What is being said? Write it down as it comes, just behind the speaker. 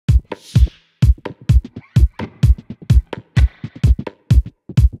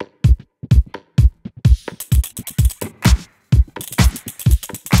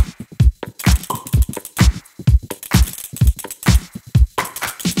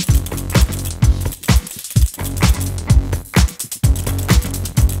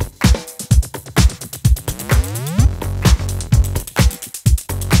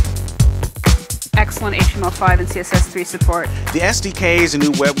HTML5 and CSS3 support. The SDKs and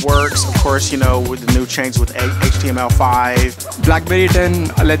new web works, of course, you know, with the new changes with HTML5. BlackBerry 10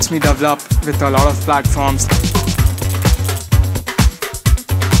 lets me develop with a lot of platforms.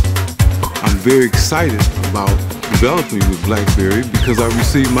 I'm very excited about developing with BlackBerry because I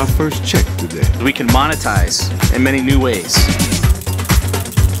received my first check today. We can monetize in many new ways.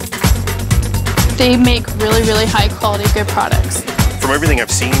 They make really, really high quality, good products. From everything I've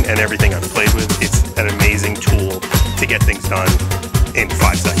seen and everything I've played with, it's an amazing tool to get things done in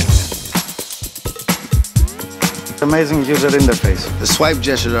 5 seconds. Amazing user interface. The swipe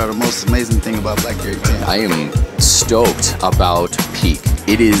gestures are the most amazing thing about BlackBerry 10. I am stoked about Peak.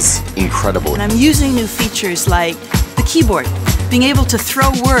 It is incredible. And I'm using new features like the keyboard, being able to throw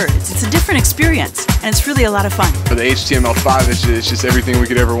words. It's a different experience, and it's really a lot of fun. For the HTML5, it's just everything we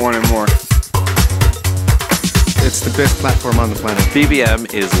could ever want and more. It's the best platform on the planet.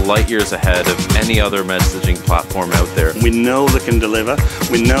 BBM is light years ahead of any other messaging platform out there. We know they can deliver.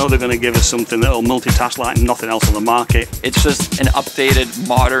 We know they're going to give us something that will multitask like nothing else on the market. It's just an updated,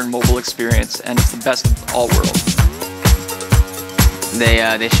 modern mobile experience, and it's the best of all worlds.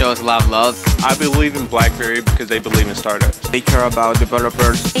 They show us a lot of love. I believe in BlackBerry because they believe in startups. They care about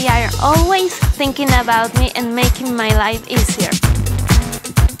developers. They are always thinking about me and making my life easier.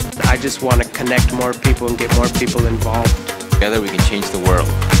 I just want to connect more people and get more people involved. Together we can change the world.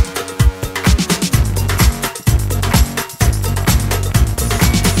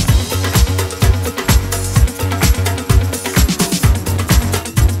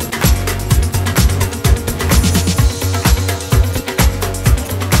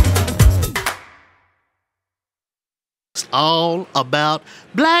 It's all about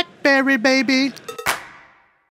BlackBerry, baby.